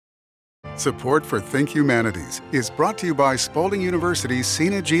Support for Think Humanities is brought to you by Spalding University's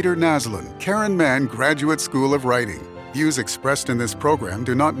Sena Naslund-Karen Mann Graduate School of Writing. Views expressed in this program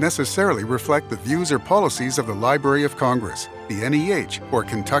do not necessarily reflect the views or policies of the Library of Congress, the NEH, or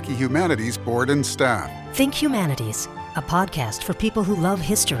Kentucky Humanities Board and staff. Think Humanities, a podcast for people who love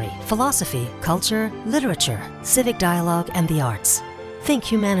history, philosophy, culture, literature, civic dialogue, and the arts. Think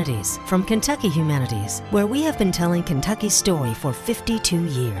Humanities from Kentucky Humanities, where we have been telling Kentucky's story for 52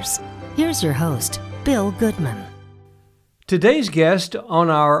 years. Here's your host, Bill Goodman. Today's guest on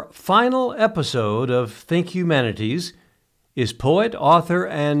our final episode of Think Humanities is poet, author,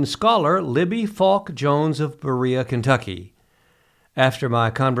 and scholar Libby Falk Jones of Berea, Kentucky. After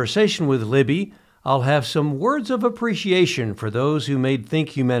my conversation with Libby, I'll have some words of appreciation for those who made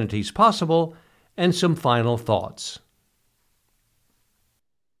Think Humanities possible and some final thoughts.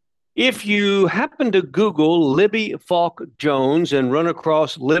 If you happen to Google Libby Falk Jones and run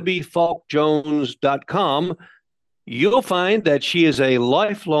across libbyfalkjones.com, you'll find that she is a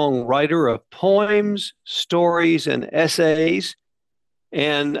lifelong writer of poems, stories, and essays,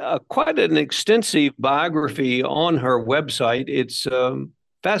 and quite an extensive biography on her website. It's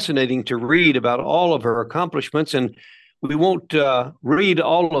fascinating to read about all of her accomplishments, and we won't read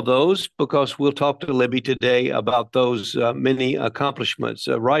all of those because we'll talk to Libby today about those many accomplishments.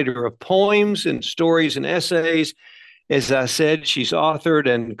 A writer of poems and stories and essays. As I said, she's authored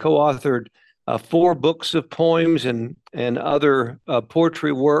and co-authored 4 books of poems and other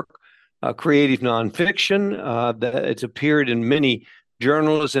poetry work, creative nonfiction. It's appeared in many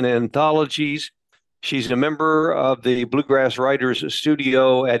journals and anthologies. She's a member of the Bluegrass Writers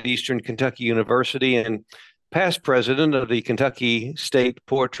Studio at Eastern Kentucky University and past president of the Kentucky State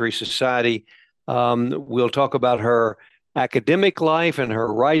Poetry Society. We'll talk about her academic life and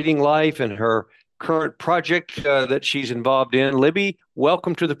her writing life and her current project that she's involved in. Libby,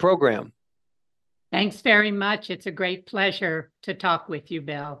 welcome to the program. Thanks very much. It's a great pleasure to talk with you,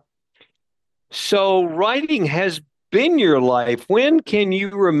 Bill. So writing has been your life. When can you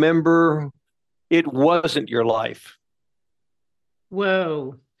remember it wasn't your life?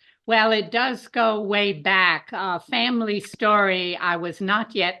 Whoa. Well, it does go way back. Family story, I was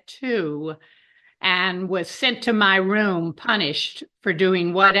not yet 2 and was sent to my room, punished for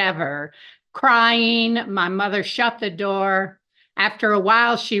doing whatever, crying. My mother shut the door. After a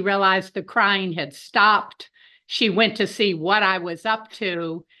while, she realized the crying had stopped. She went to see what I was up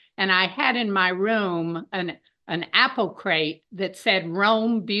to, and I had in my room an apple crate that said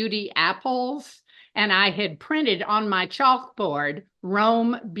Rome Beauty Apples, and I had printed on my chalkboard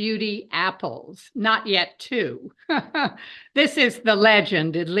Rome Beauty Apples, not yet 2. This is the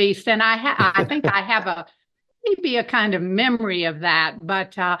legend, at least, and I think I have maybe a kind of memory of that,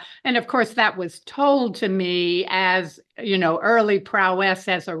 but and of course that was told to me as early prowess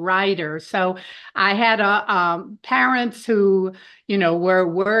as a writer. So I had parents who were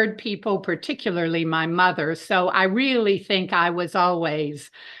word people, particularly my mother. So I really think I was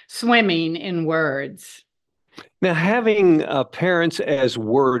always swimming in words. Now, having parents as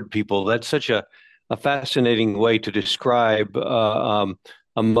word people, that's such a fascinating way to describe a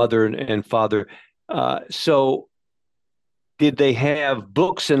mother and father. So did they have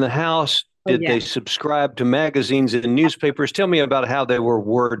books in the house? Did they subscribe to magazines and newspapers? Tell me about how they were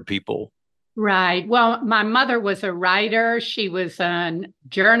word people. Right. Well, my mother was a writer. She was a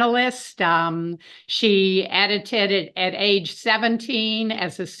journalist. She edited at age 17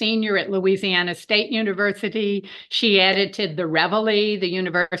 as a senior at Louisiana State University. She edited the Reveille, the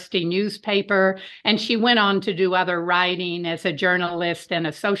university newspaper, and she went on to do other writing as a journalist and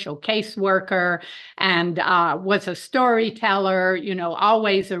a social caseworker, and was a storyteller,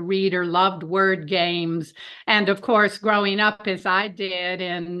 always a reader, loved word games. And of course, growing up as I did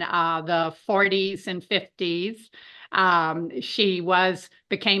in the 40s and 50s. She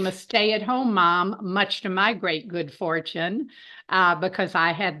became a stay-at-home mom, much to my great good fortune, because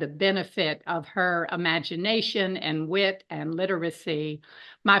I had the benefit of her imagination and wit and literacy.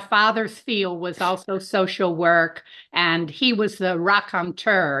 My father's field was also social work, and he was the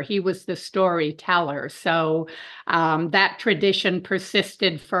raconteur. He was the storyteller. So that tradition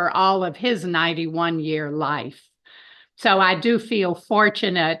persisted for all of his 91-year life. So I do feel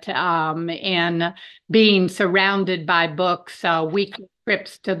fortunate in being surrounded by books weekly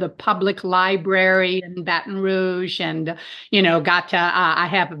trips to the public library in Baton Rouge, and got to I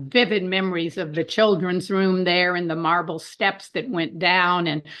have vivid memories of the children's room there and the marble steps that went down,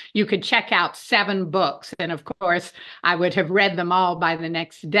 and you could check out 7 books, and of course I would have read them all by the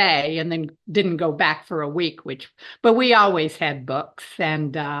next day and then didn't go back for a week, but we always had books,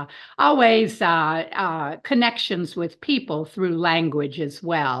 and always connections with people through language as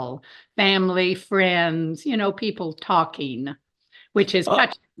well, family, friends, people talking, which is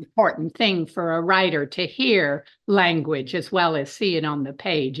such an important thing for a writer, to hear language as well as see it on the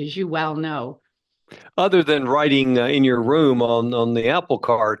page, as you well know. Other than writing in your room on the apple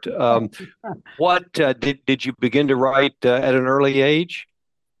cart, what did you begin to write at an early age?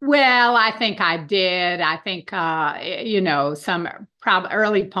 Well, I think I did. I think, some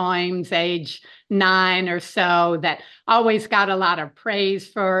early poems, age 9 or so, that always got a lot of praise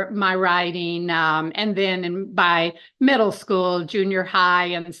for my writing. And then by middle school, junior high,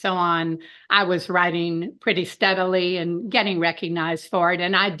 and so on, I was writing pretty steadily and getting recognized for it.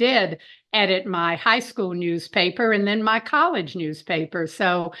 And I did edit my high school newspaper and then my college newspaper.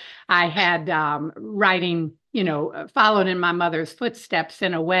 So I had writing, followed in my mother's footsteps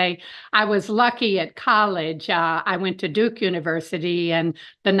in a way. I was lucky at college. I went to Duke University, and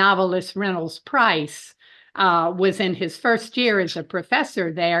the novelist Reynolds Price was in his first year as a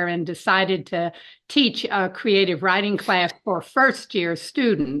professor there and decided to teach a creative writing class for first-year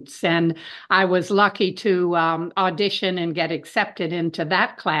students. And I was lucky to audition and get accepted into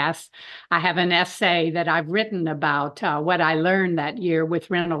that class. I have an essay that I've written about what I learned that year with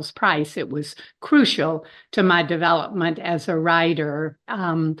Reynolds Price. It was crucial to my development as a writer.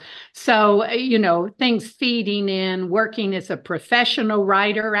 So, things feeding in, working as a professional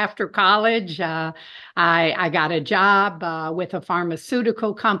writer after college. I got a job with a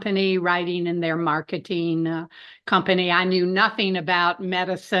pharmaceutical company, writing in their marketing company. I knew nothing about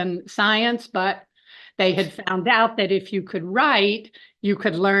medicine science, but they had found out that if you could write, you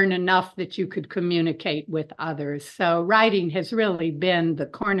could learn enough that you could communicate with others. So writing has really been the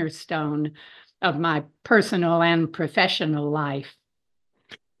cornerstone of my personal and professional life.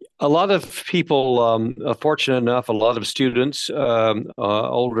 A lot of people are fortunate enough, a lot of students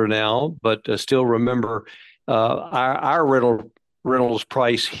older now, but still remember our Reynolds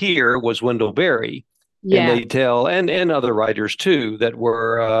Price here was Wendell Berry. Yeah. And they tell, and other writers too, that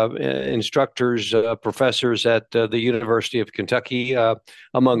were instructors, professors at the University of Kentucky,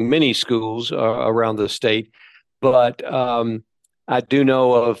 among many schools around the state. But I do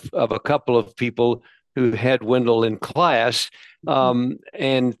know of a couple of people who had Wendell in class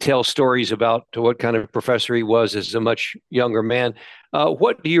and tell stories about what kind of professor he was as a much younger man.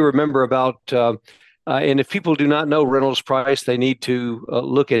 What do you remember about, and if people do not know Reynolds Price, they need to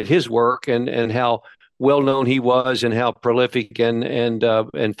look at his work and how well known he was and how prolific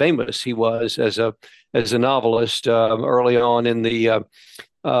and famous he was as a novelist early on in the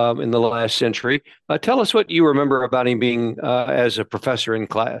last century. Tell us what you remember about him being as a professor in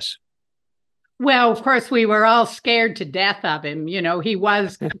class. Well, of course, we were all scared to death of him. He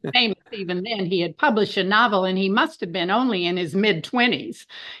was famous even then. He had published a novel, and he must have been only in his mid-20s,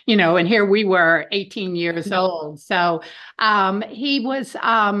 and here we were 18 years old. So he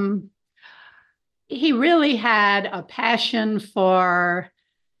really had a passion for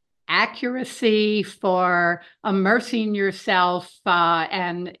accuracy, for immersing yourself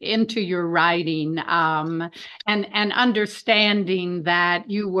and into your writing, and understanding that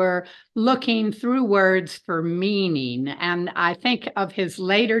you were looking through words for meaning. And I think of his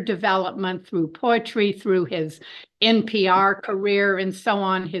later development through poetry, through his NPR career, and so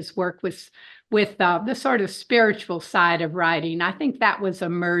on, his work with the sort of spiritual side of writing. I think that was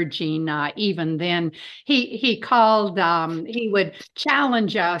emerging even then. He would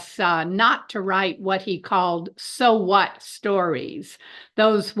challenge us not to write what he called so what stories.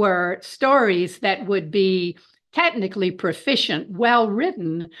 Those were stories that would be technically proficient, well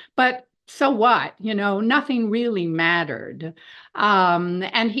written, but so what? Nothing really mattered.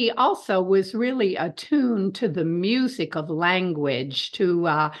 And he also was really attuned to the music of language,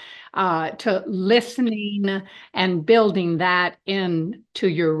 to listening and building that into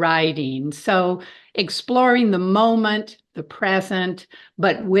your writing. So exploring the moment, the present,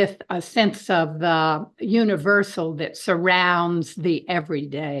 but with a sense of the universal that surrounds the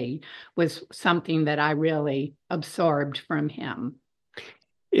everyday was something that I really absorbed from him.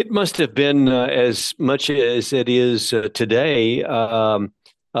 It must have been, as much as it is today,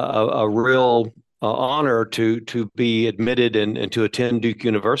 a real honor to be admitted and to attend Duke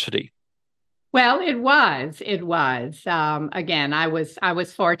University. Well, it was. It was. Again, I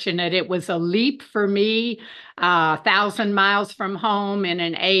was fortunate. It was a leap for me, 1,000 miles from home in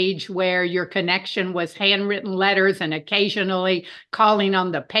an age where your connection was handwritten letters and occasionally calling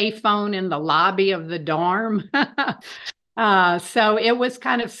on the payphone in the lobby of the dorm. So it was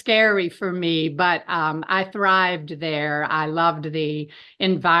kind of scary for me, but I thrived there. I loved the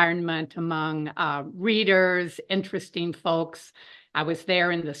environment among readers, interesting folks. I was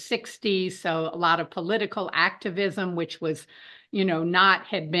there in the 60s, so a lot of political activism, which was, not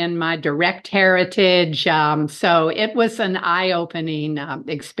had been my direct heritage. So it was an eye-opening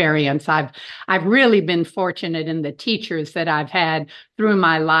experience. I've really been fortunate in the teachers that I've had through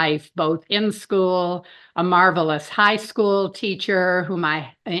my life, both in school, a marvelous high school teacher,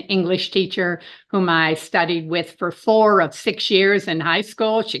 English teacher, whom I studied with for 4 of 6 years in high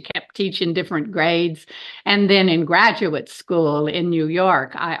school. She kept teaching different grades. And then in graduate school in New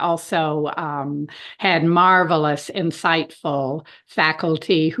York, I also had marvelous, insightful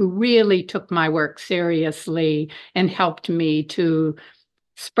faculty who really took my work seriously and helped me to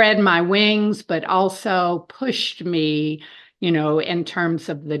spread my wings, but also pushed me, in terms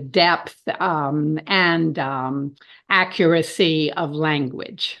of the depth and accuracy of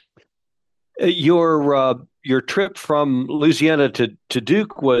language. Your trip from Louisiana to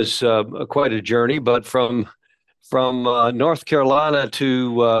Duke was quite a journey, but from North Carolina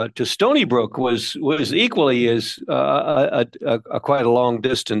to Stony Brook was equally as quite a long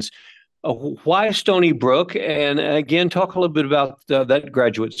distance. Why Stony Brook? And again, talk a little bit about that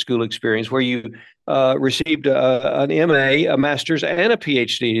graduate school experience where you received an MA, a master's, and a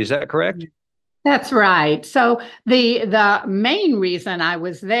PhD. Is that correct? That's right. So the main reason I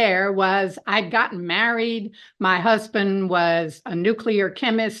was there was I'd gotten married. My husband was a nuclear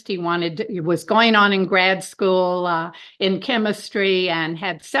chemist. He was going on in grad school in chemistry and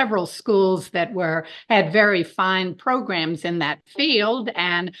had several schools that had very fine programs in that field.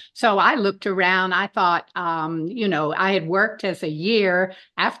 And so I looked around. I thought, I had worked as a year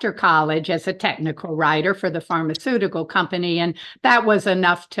after college as a technical writer for the pharmaceutical company, and that was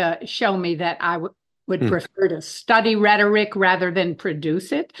enough to show me that I would prefer to study rhetoric rather than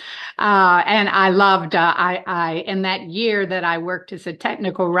produce it. And I loved, in that year that I worked as a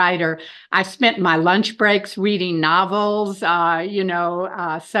technical writer, I spent my lunch breaks reading novels, so I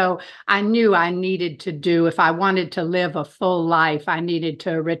knew I needed to if I wanted to live a full life, I needed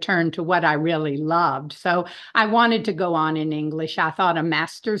to return to what I really loved. So I wanted to go on in English. I thought a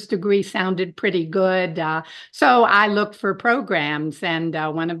master's degree sounded pretty good. So I looked for programs, and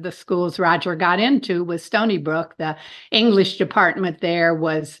one of the schools Roger got into was Stony Brook. The English department there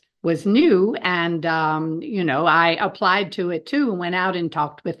was new, and I applied to it too, and went out and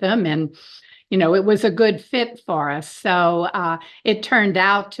talked with them, and it was a good fit for us. So it turned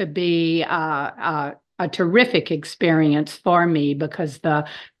out to be a terrific experience for me because the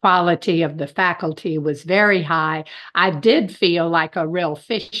quality of the faculty was very high. I did feel like a real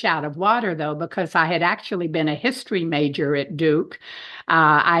fish out of water, though, because I had actually been a history major at Duke.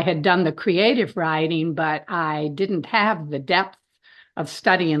 I had done the creative writing, but I didn't have the depth of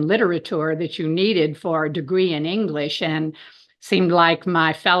study in literature that you needed for a degree in English, and seemed like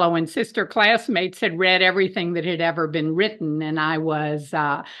my fellow and sister classmates had read everything that had ever been written, and I was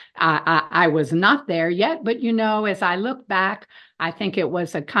not there yet. But as I look back, I think it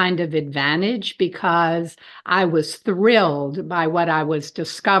was a kind of advantage because I was thrilled by what I was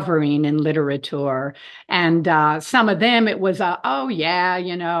discovering in literature, and some of them it was oh yeah,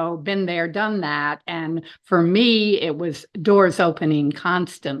 been there, done that, and for me it was doors opening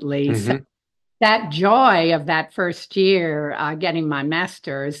constantly. Mm-hmm. So that joy of that first year, getting my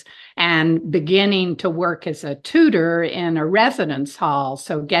master's and beginning to work as a tutor in a residence hall,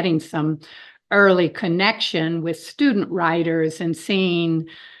 so getting some early connection with student writers and seeing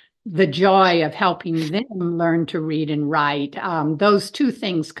the joy of helping them learn to read and write. Those two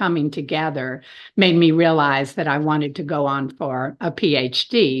things coming together made me realize that I wanted to go on for a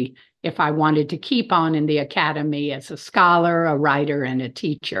PhD if I wanted to keep on in the academy as a scholar, a writer, and a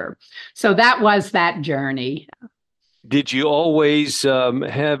teacher. So that was that journey. Did you always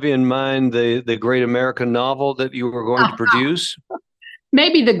have in mind the great American novel that you were going to produce?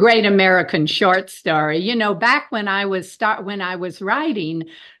 Maybe the great American short story. Back when I was writing,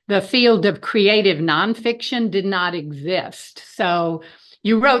 the field of creative nonfiction did not exist. So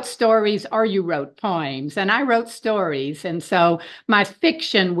you wrote stories or you wrote poems, and I wrote stories. And so my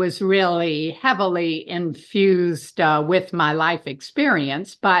fiction was really heavily infused with my life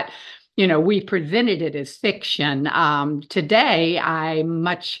experience, but we presented it as fiction. Today, I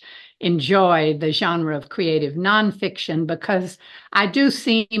much enjoy the genre of creative nonfiction, because I do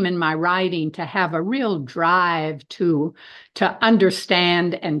seem in my writing to have a real drive to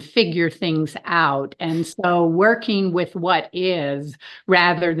understand and figure things out. And so working with what is,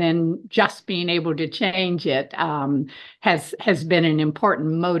 rather than just being able to change it, has been an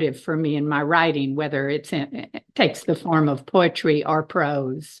important motive for me in my writing, whether it takes the form of poetry or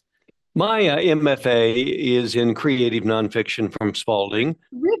prose. My MFA is in creative nonfiction from Spalding.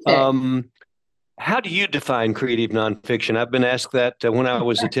 Terrific. How do you define creative nonfiction? I've been asked that when I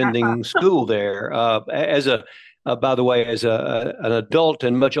was attending school there. By the way, as an adult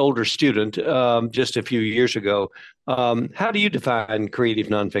and much older student, just a few years ago, how do you define creative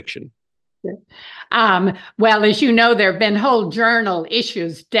nonfiction? Well, as you know, there have been whole journal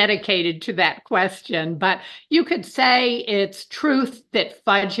issues dedicated to that question, but you could say it's truth that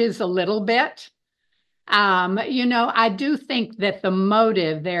fudges a little bit. I do think that the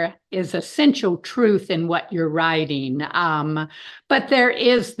motive, there is essential truth in what you're writing, but there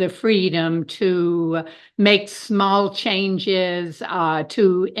is the freedom to make small changes,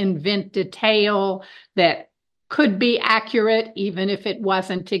 to invent detail that could be accurate, even if it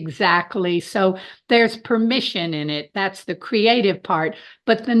wasn't exactly. So there's permission in it. That's the creative part.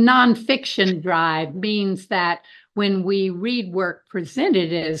 But the nonfiction drive means that when we read work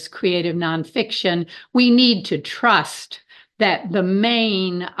presented as creative nonfiction, we need to trust that the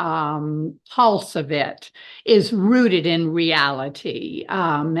main pulse of it is rooted in reality.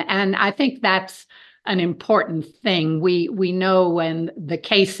 And I think that's an important thing. We know in the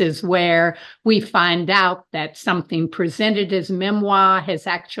cases where we find out that something presented as memoir has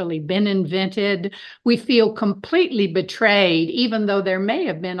actually been invented, we feel completely betrayed, even though there may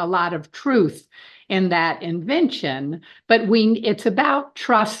have been a lot of truth in that invention. But it's about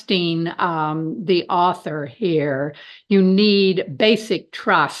trusting the author here. You need basic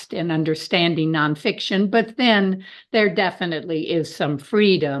trust in understanding nonfiction, but then there definitely is some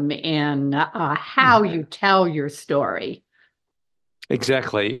freedom in how you tell your story.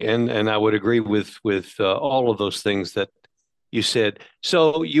 Exactly, and I would agree with all of those things that you said.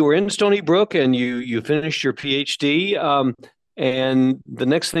 So you were in Stony Brook and you finished your PhD. And the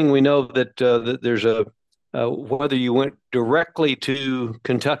next thing we know that there's whether you went directly to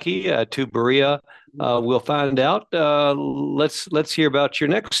Kentucky, to Berea, we'll find out. Let's hear about your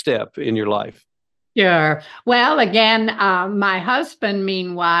next step in your life. Sure. Well, again, my husband,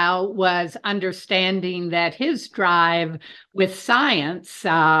 meanwhile, was understanding that his drive with science,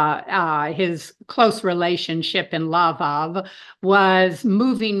 his close relationship and love of, was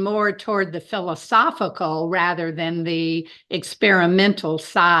moving more toward the philosophical rather than the experimental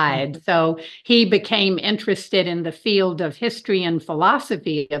side. So he became interested in the field of history and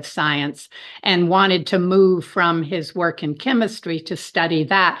philosophy of science and wanted to move from his work in chemistry to study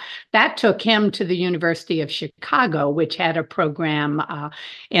that. That took him to the University of Chicago, which had a program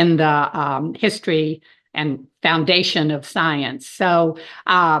in the history and foundation of science. So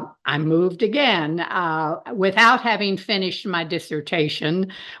I moved again without having finished my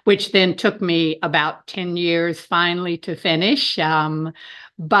dissertation, which then took me about 10 years finally to finish.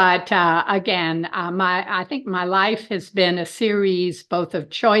 But again, I think my life has been a series both of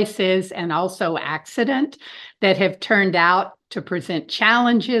choices and also accident that have turned out to present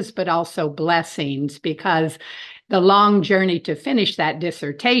challenges, but also blessings, because the long journey to finish that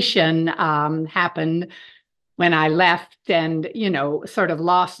dissertation happened when I left and, sort of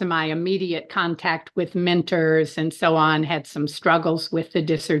lost my immediate contact with mentors and so on, had some struggles with the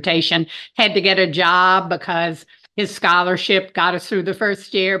dissertation, had to get a job because his scholarship got us through the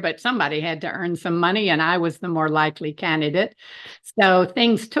first year, but somebody had to earn some money and I was the more likely candidate. So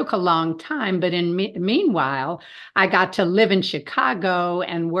things took a long time, but meanwhile, I got to live in Chicago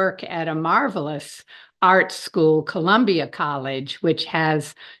and work at a marvelous art school, Columbia College, which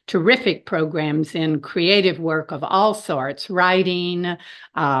has terrific programs in creative work of all sorts: writing,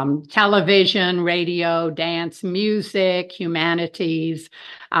 television, radio, dance, music, humanities,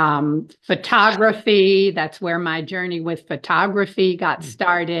 photography. That's where my journey with photography got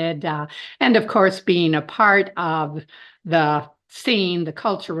started. And of course, being a part of the scene, the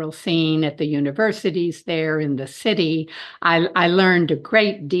cultural scene at the universities there in the city, I learned a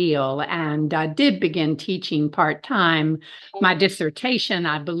great deal and did begin teaching part-time. My dissertation,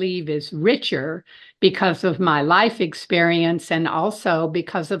 I believe, is richer because of my life experience and also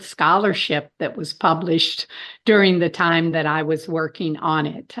because of scholarship that was published during the time that I was working on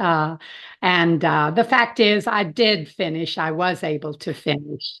it. And the fact is, I did finish. I was able to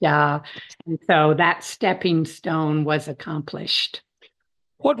finish. And so that stepping stone was accomplished.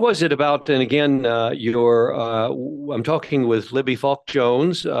 What was it about? And again, I'm talking with Libby Falk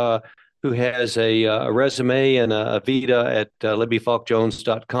Jones, who has a resume and a vita at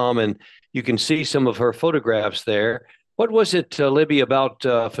libbyfalkjones.com, and you can see some of her photographs there. What was it, Libby, about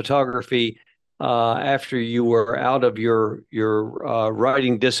photography after you were out of your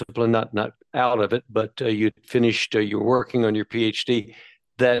writing discipline? Not out of it, but you finished. You were working on your PhD.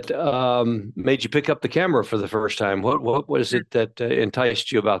 That made you pick up the camera for the first time? What was it that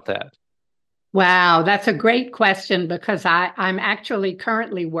enticed you about that? Wow, that's a great question because I'm actually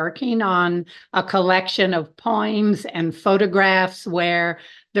currently working on a collection of poems and photographs where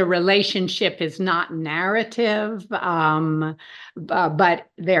the relationship is not narrative, but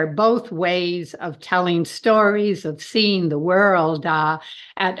they're both ways of telling stories, of seeing the world. At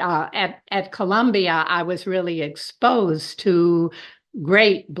Columbia, I was really exposed to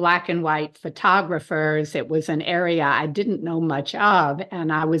great black and white photographers. It was an area I didn't know much of,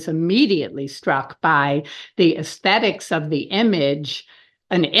 and I was immediately struck by the aesthetics of the image.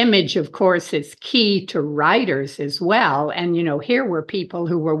 An image, of course, is key to writers as well. And, here were people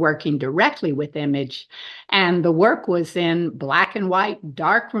who were working directly with image, and the work was in black and white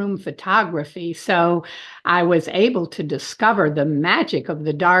darkroom photography. So I was able to discover the magic of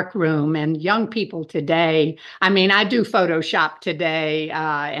the darkroom. And young people today, I do Photoshop today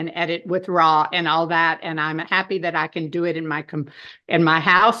and edit with RAW and all that. And I'm happy that I can do it in my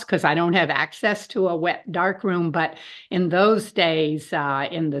house because I don't have access to a wet darkroom. But in those days,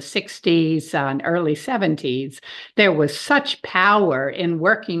 in the 60s and early 70s, there was such power in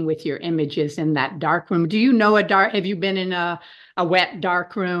working with your images in that darkroom. Do you know have you been in a wet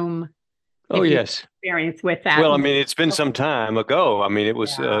darkroom? Oh, yes. Experience with that? Well, it's been some time ago. It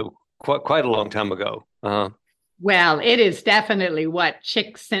was quite a long time ago. Well, it is definitely what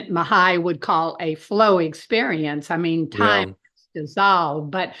Csikszentmihalyi would call a flow experience. Time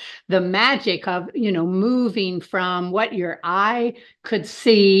dissolve, but the magic of moving from what your eye could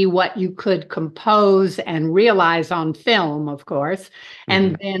see, what you could compose and realize on film, of course,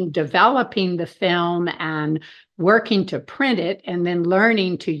 and then developing the film and working to print it, and then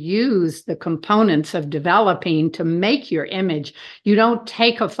learning to use the components of developing to make your image. You don't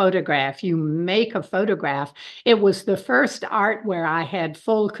take a photograph, you make a photograph. It was the first art where I had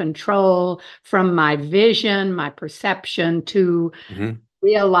full control from my vision, my perception to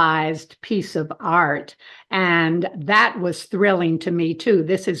realized piece of art. And that was thrilling to me too.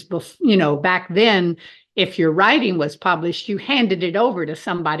 This is, back then, if your writing was published, you handed it over to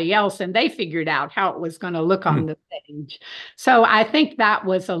somebody else and they figured out how it was going to look on the page. So I think that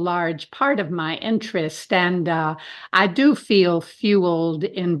was a large part of my interest. And I do feel fueled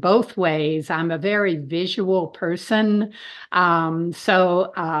in both ways. I'm a very visual person.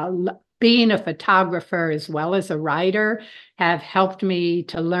 Being a photographer as well as a writer have helped me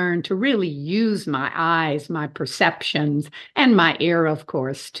to learn to really use my eyes, my perceptions, and my ear, of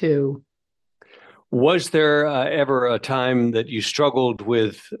course, too. Was there ever a time that you struggled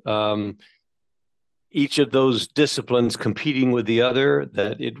with each of those disciplines competing with the other,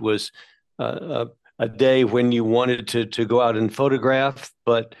 that it was a day when you wanted to go out and photograph,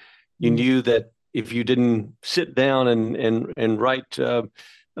 but you knew that if you didn't sit down and write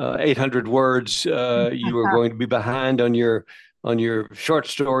 800 words, you were going to be behind on your short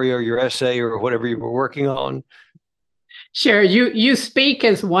story or your essay or whatever you were working on? Sure, you speak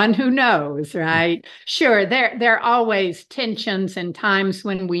as one who knows, right? Sure, there are always tensions and times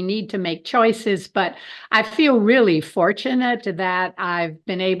when we need to make choices, but I feel really fortunate that I've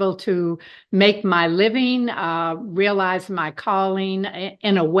been able to make my living, realize my calling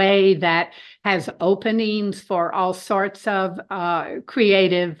in a way that has openings for all sorts of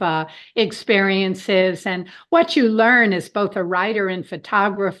creative experiences. And what you learn as both a writer and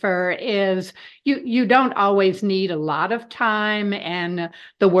photographer is you don't always need a lot of time and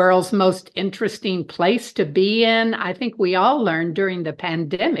the world's most interesting place to be in. I think we all learned during the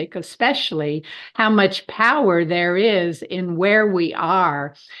pandemic, especially, how much power there is in where we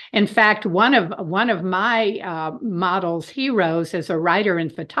are. In fact, one of my models, heroes as a writer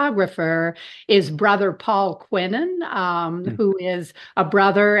and photographer is Brother Paul Quinnen, who is a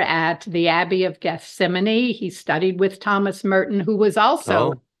brother at the Abbey of Gethsemane. He studied with Thomas Merton, who was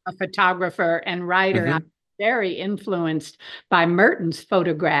also a photographer and writer. I'm very influenced by Merton's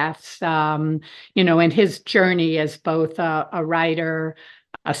photographs, in his journey as both a writer,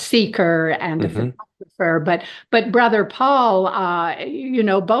 a seeker, and a photographer. But Brother Paul,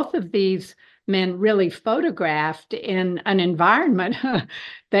 both of these men really photographed in an environment.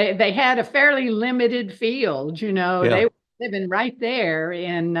 They had a fairly limited field, they were living right there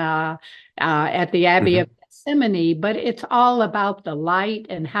in at the Abbey of simony, but it's all about the light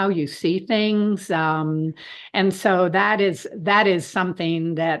and how you see things. And so that is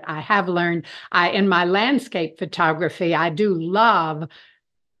something that I have learned. In my landscape photography, I do love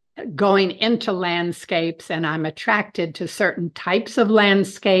going into landscapes, and I'm attracted to certain types of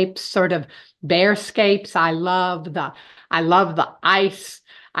landscapes, sort of bearscapes. I love the ice.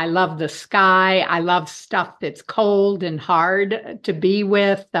 I love the sky. I love stuff that's cold and hard to be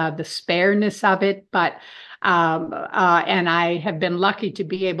with, the spareness of it. But and I have been lucky to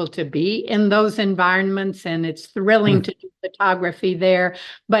be able to be in those environments, and it's thrilling to do photography there.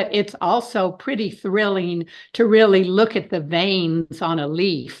 But it's also pretty thrilling to really look at the veins on a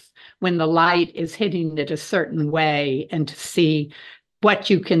leaf when the light is hitting it a certain way, and to see what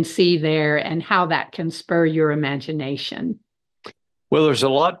you can see there and how that can spur your imagination. Well, there's a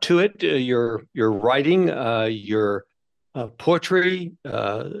lot to it. Your writing, your poetry,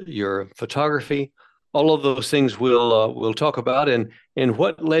 your photography, all of those things we'll talk about. And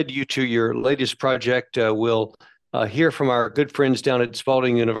what led you to your latest project, we'll hear from our good friends down at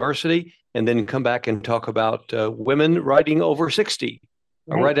Spalding University, and then come back and talk about women writing over 60,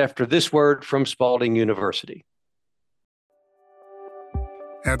 right after this word from Spalding University.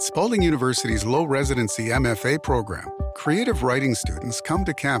 At Spalding University's low residency MFA program, creative writing students come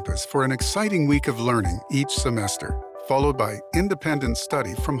to campus for an exciting week of learning each semester, followed by independent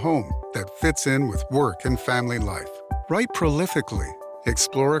study from home that fits in with work and family life. Write prolifically,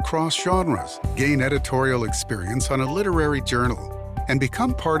 explore across genres, gain editorial experience on a literary journal, and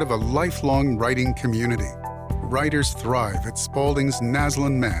become part of a lifelong writing community. Writers thrive at Spalding's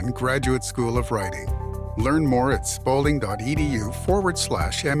Naslund-Mann Graduate School of Writing. Learn more at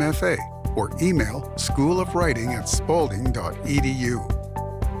spalding.edu/MFA or email schoolofwriting@spalding.edu.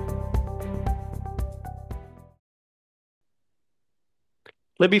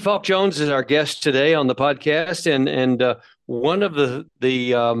 Libby Falk Jones is our guest today on the podcast, and one of the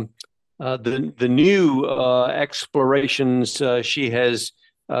new explorations she has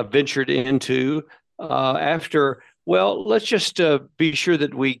ventured into after. Well, let's just be sure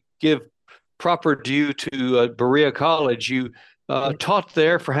that we give proper due to Berea College. You taught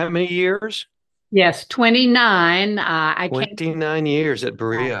there for how many years? Yes, 29. 29 years at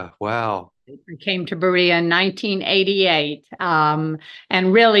Berea. Wow. I came to Berea in 1988 and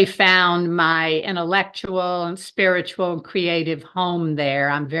really found my intellectual and spiritual and creative home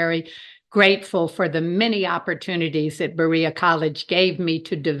there. I'm very grateful for the many opportunities that Berea College gave me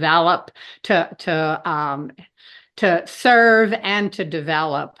to develop, to serve and to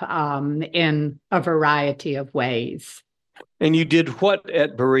develop in a variety of ways. And you did what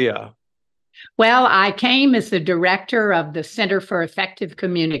at Berea? Well, I came as the director of the Center for Effective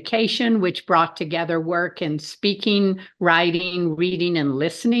Communication, which brought together work in speaking, writing, reading, and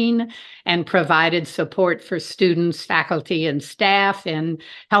listening, and provided support for students, faculty, and staff in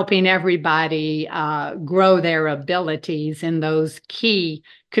helping everybody grow their abilities in those key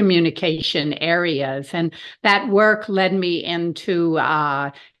communication areas. And that work led me into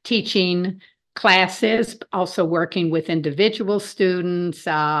teaching classes, also working with individual students,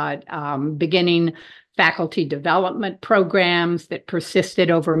 beginning faculty development programs that persisted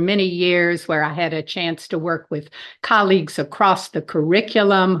over many years, where I had a chance to work with colleagues across the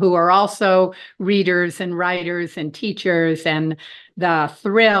curriculum who are also readers and writers and teachers, and the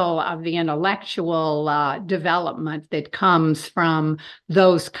thrill of the intellectual development that comes from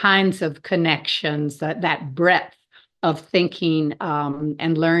those kinds of connections, that breadth of thinking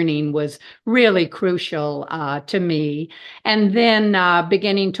and learning was really crucial to me. And then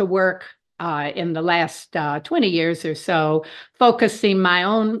beginning to work in the last 20 years or so, focusing my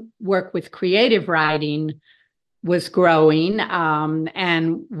own work with creative writing was growing,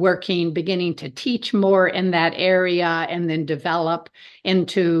 and beginning to teach more in that area, and then develop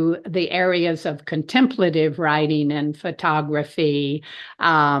into the areas of contemplative writing and photography,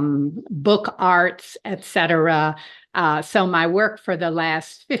 book arts, etc. So my work for the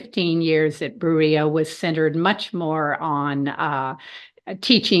last 15 years at Berea was centered much more on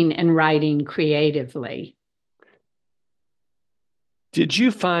teaching and writing creatively. Did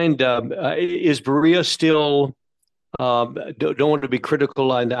you find, is Berea still, don't want to be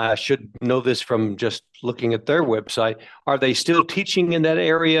critical, and I should know this from just looking at their website, are they still teaching in that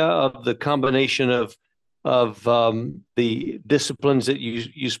area of the combination of the disciplines that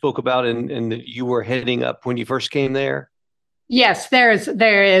you spoke about and that you were heading up when you first came there? Yes, there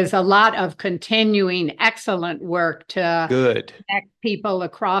is a lot of continuing excellent work to connect people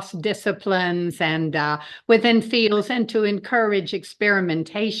across disciplines and within fields, and to encourage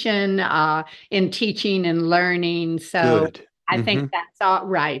experimentation in teaching and learning. So I think that's all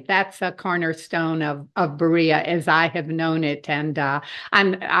right. That's a cornerstone of Berea as I have known it, and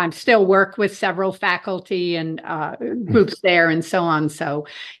I'm still work with several faculty and groups there and so on. So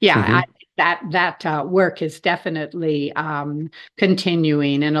yeah, that work is definitely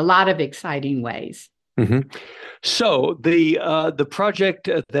continuing in a lot of exciting ways. So the project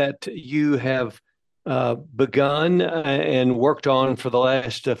that you have begun and worked on for the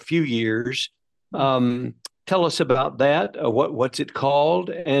last few years. Tell us about that. What's it called,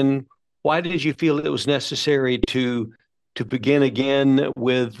 and why did you feel it was necessary to begin again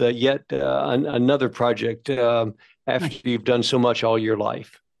with yet another project after you've done so much all your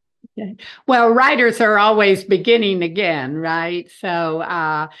life? Well, writers are always beginning again, right? So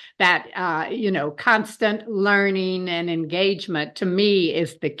that constant learning and engagement to me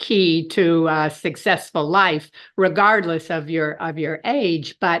is the key to a successful life, regardless of your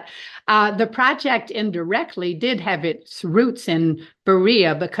age. But the project indirectly did have its roots in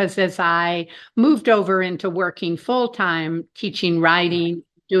Berea, because as I moved over into working full-time, teaching writing,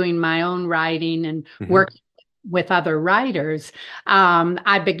 doing my own writing, and working with other writers,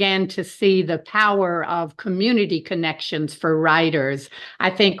 I began to see the power of community connections for writers. I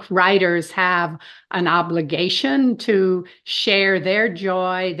think writers have an obligation to share their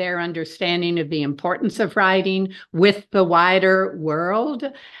joy, their understanding of the importance of writing with the wider world.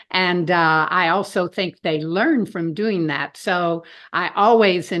 And I also think they learn from doing that. So I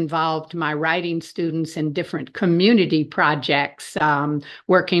always involved my writing students in different community projects,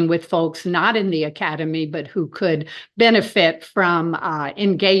 working with folks not in the academy, but who could benefit from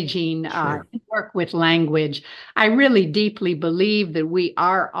engaging work with language. I really deeply believe that we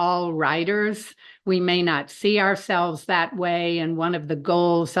are all writers. We may not see ourselves that way. And one of the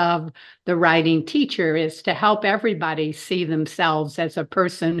goals of the writing teacher is to help everybody see themselves as a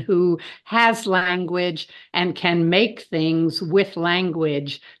person who has language and can make things with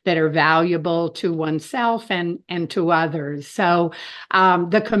language that are valuable to oneself and to others. So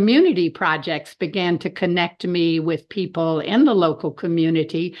the community projects began to connect me with people in the local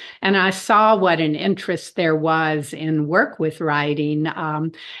community, and I saw what an interest there was in work with writing,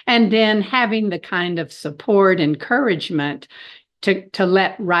 and then having the kind of support, encouragement to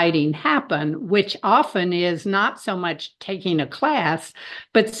let writing happen, which often is not so much taking a class,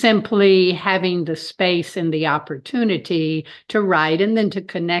 but simply having the space and the opportunity to write and then to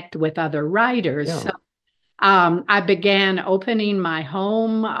connect with other writers. Yeah. So I began opening my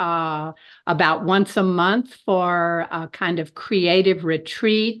home about once a month for a kind of creative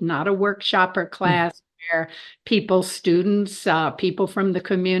retreat, not a workshop or class, where students, people from the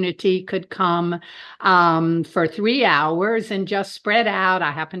community could come for 3 hours and just spread out.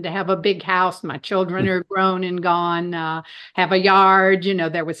 I happen to have a big house. My children are grown and gone, have a yard.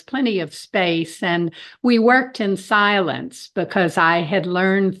 There was plenty of space. And we worked in silence, because I had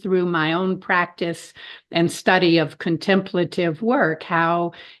learned through my own practice and study of contemplative work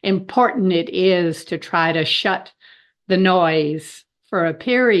how important it is to try to shut the noise for a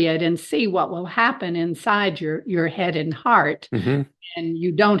period and see what will happen inside your head and heart. And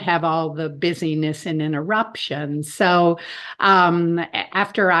you don't have all the busyness and interruption. So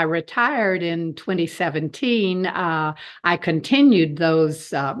after I retired in 2017, I continued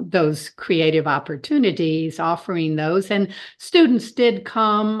those creative opportunities, offering those, and students did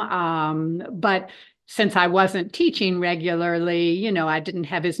come, but since I wasn't teaching regularly, I didn't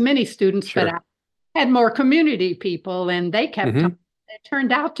have as many students, but I had more community people, and they kept coming. It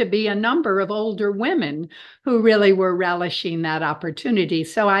turned out to be a number of older women who really were relishing that opportunity.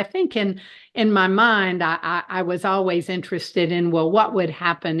 So I think in my mind, I was always interested in, well, what would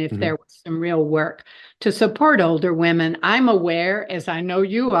happen if there was some real work to support older women? I'm aware, as I know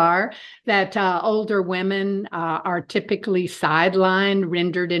you are, that older women are typically sidelined,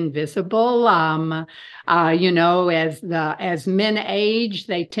 rendered invisible. As men age,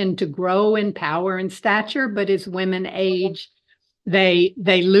 they tend to grow in power and stature, but as women age, they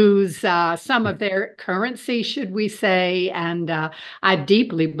lose some of their currency, should we say. And I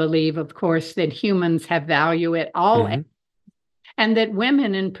deeply believe, of course, that humans have value at all, and that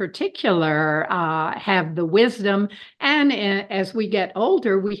women in particular have the wisdom. And as we get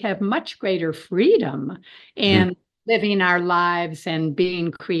older, we have much greater freedom in living our lives and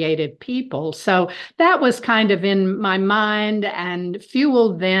being creative people. So that was kind of in my mind, and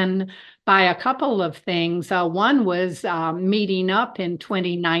fueled then by a couple of things. One was meeting up in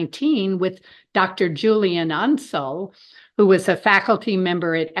 2019 with Dr. Julian Unsel, who was a faculty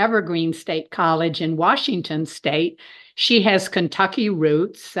member at Evergreen State College in Washington State. She has Kentucky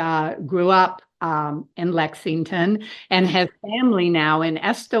roots, grew up in Lexington, and has family now in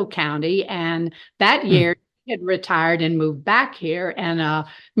Estill County. And that year had retired and moved back here, and a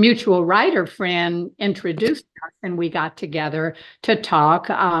mutual writer friend introduced us, and we got together to talk.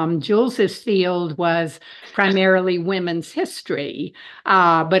 Jules's field was primarily women's history,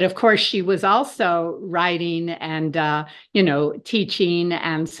 but of course she was also writing and teaching,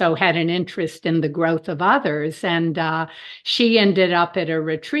 and so had an interest in the growth of others. And she ended up at a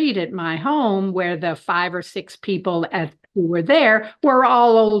retreat at my home where the 5 or 6 people who were there were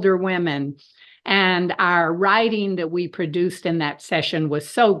all older women. And our writing that we produced in that session was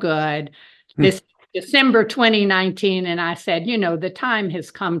so good. This December 2019, and I said, the time has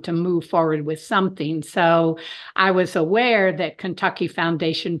come to move forward with something. So I was aware that Kentucky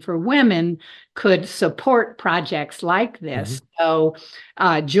Foundation for Women could support projects like this. So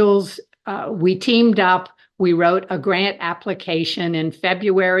Jules, we teamed up. We wrote a grant application in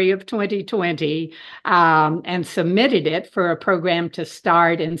February of 2020 and submitted it for a program to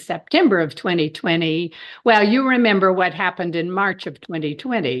start in September of 2020. Well, you remember what happened in March of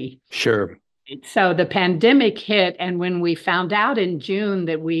 2020. Sure. So the pandemic hit, and when we found out in June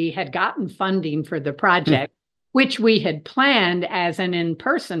that we had gotten funding for the project, which we had planned as an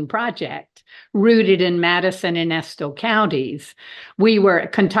in-person project rooted in Madison and Estill counties.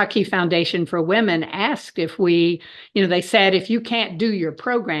 Kentucky Foundation for Women asked if they said, if you can't do your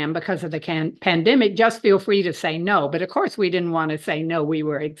program because of the pandemic, just feel free to say no. But of course, we didn't want to say no. We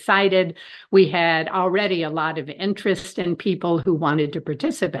were excited. We had already a lot of interest in people who wanted to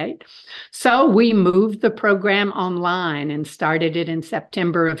participate. So we moved the program online and started it in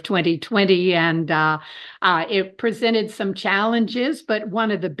September of 2020. And it presented some challenges, but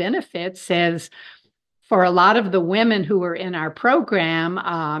one of the benefits is for a lot of the women who were in our program,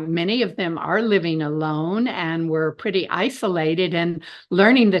 many of them are living alone and were pretty isolated, and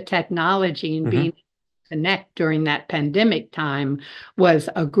learning the technology and being able to connect during that pandemic time was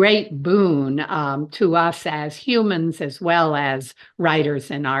a great boon to us as humans as well as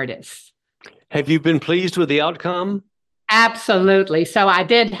writers and artists. Have you been pleased with the outcome? Absolutely. So I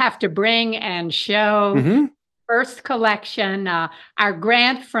did have to bring and show first collection. Our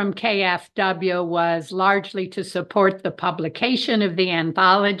grant from KFW was largely to support the publication of the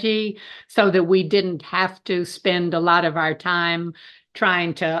anthology so that we didn't have to spend a lot of our time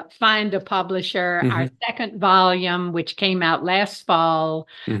trying to find a publisher. Our second volume, which came out last fall,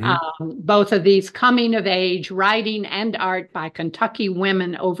 both of these coming of age, writing and art by Kentucky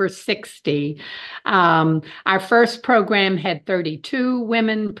women over 60. Our first program had 32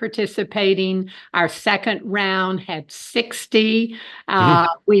 women participating. Our second round had 60.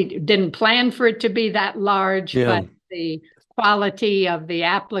 We didn't plan for it to be that large, but the quality of the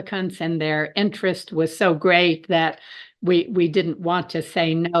applicants and their interest was so great that we didn't want to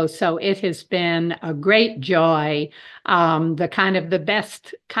say no. So it has been a great joy, the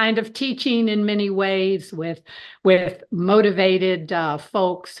best kind of teaching in many ways with motivated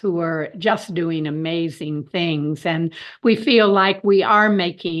folks who are just doing amazing things. And we feel like we are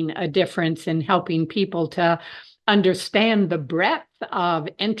making a difference in helping people to understand the breadth of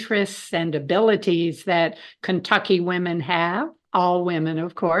interests and abilities that Kentucky women have, all women,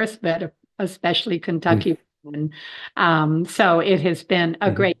 of course, but especially Kentucky women. So it has been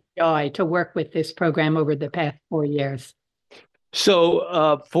a great joy to work with this program over the past 4 years.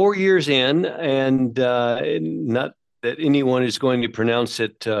 So 4 years in, and not that anyone is going to pronounce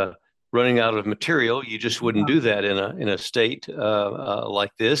it running out of material. You just wouldn't do that in a state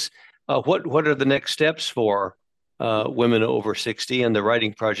like this. What are the next steps for women over 60 and the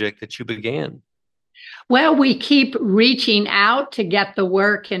writing project that you began? Well, we keep reaching out to get the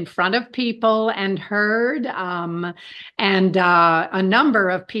work in front of people and heard. And a number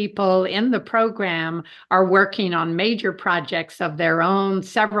of people in the program are working on major projects of their own.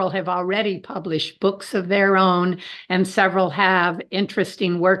 Several have already published books of their own, and several have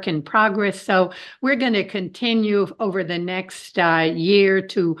interesting work in progress. So we're going to continue over the next year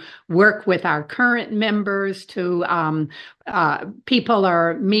to work with our current members to people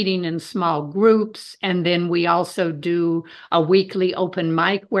are meeting in small groups, and then we also do a weekly open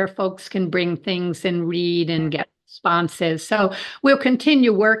mic where folks can bring things and read and get responses. So we'll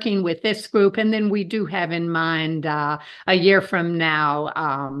continue working with this group, and then we do have in mind a year from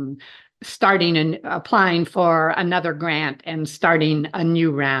now starting and applying for another grant and starting a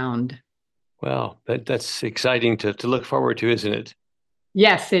new round. Well, that's exciting to look forward to, isn't it?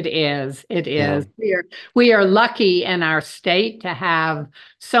 Yes, it is. It is. Yeah. We are lucky in our state to have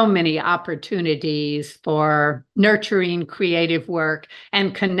so many opportunities for nurturing creative work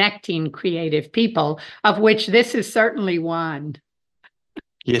and connecting creative people, of which this is certainly one.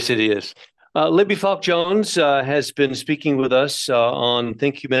 Yes, it is. Libby Falk Jones has been speaking with us on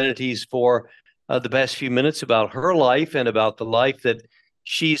Think Humanities for the past few minutes about her life and about the life that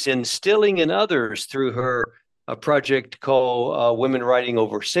she's instilling in others through her project called Women Writing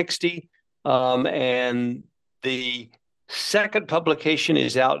Over 60. And the second publication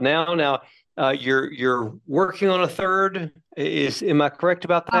is out now. Now, you're working on a third. Am I correct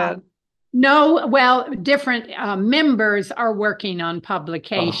about that? No, well, different members are working on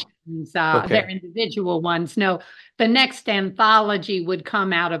publications. Okay. They're individual ones. No, the next anthology would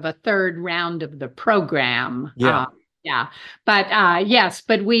come out of a third round of the program. Yeah. But yes,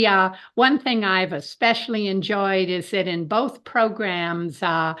 but we one thing I've especially enjoyed is that in both programs,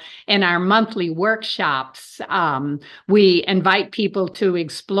 in our monthly workshops, we invite people to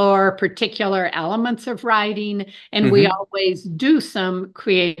explore particular elements of writing, and we always do some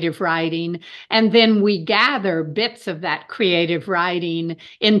creative writing, and then we gather bits of that creative writing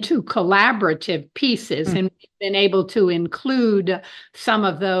into collaborative pieces, and we've been able to include some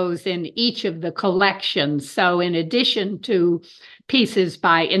of those in each of the collections. So in addition to pieces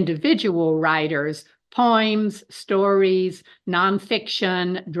by individual writers, poems, stories,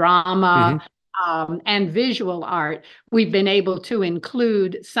 nonfiction, drama, and visual art, we've been able to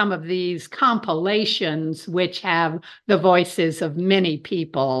include some of these compilations which have the voices of many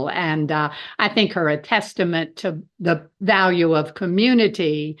people, and I think are a testament to the value of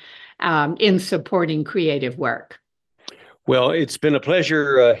community in supporting creative work. Well, it's been a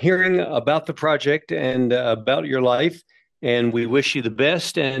pleasure hearing about the project and about your life, and we wish you the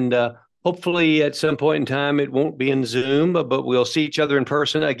best. And hopefully at some point in time, it won't be in Zoom, but we'll see each other in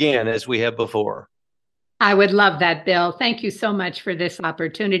person again as we have before. I would love that, Bill. Thank you so much for this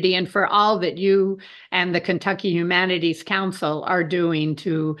opportunity and for all that you and the Kentucky Humanities Council are doing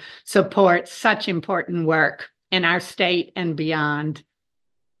to support such important work in our state and beyond.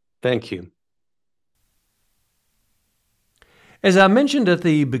 Thank you. As I mentioned at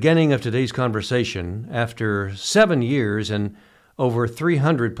the beginning of today's conversation, after 7 years and over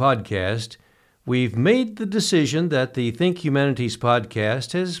 300 podcasts, we've made the decision that the Think Humanities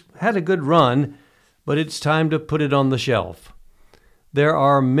podcast has had a good run, but it's time to put it on the shelf. There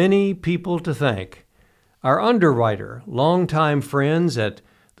are many people to thank. Our underwriter, longtime friends at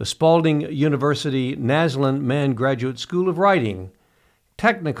the Spalding University Naslund-Mann Graduate School of Writing,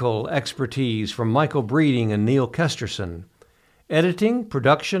 technical expertise from Michael Breeding and Neil Kesterson, editing,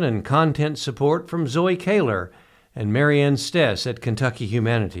 production, and content support from Zoe Kaler and Marianne Stess at Kentucky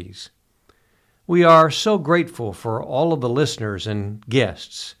Humanities. We are so grateful for all of the listeners and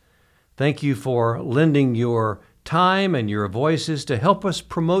guests. Thank you for lending your time and your voices to help us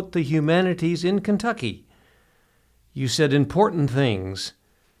promote the humanities in Kentucky. You said important things,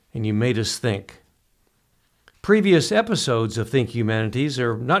 and you made us think. Previous episodes of Think Humanities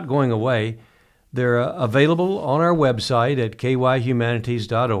are not going away. They're available on our website at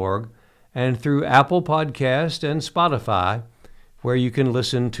kyhumanities.org and through Apple Podcast and Spotify, where you can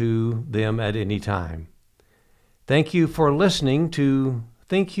listen to them at any time. Thank you for listening to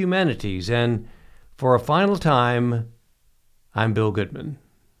Think Humanities, and for a final time, I'm Bill Goodman.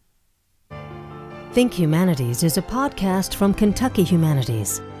 Think Humanities is a podcast from Kentucky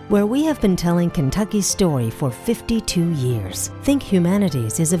Humanities, where we have been telling Kentucky's story for 52 years. Think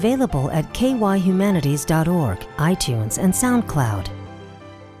Humanities is available at kyhumanities.org, iTunes, and SoundCloud.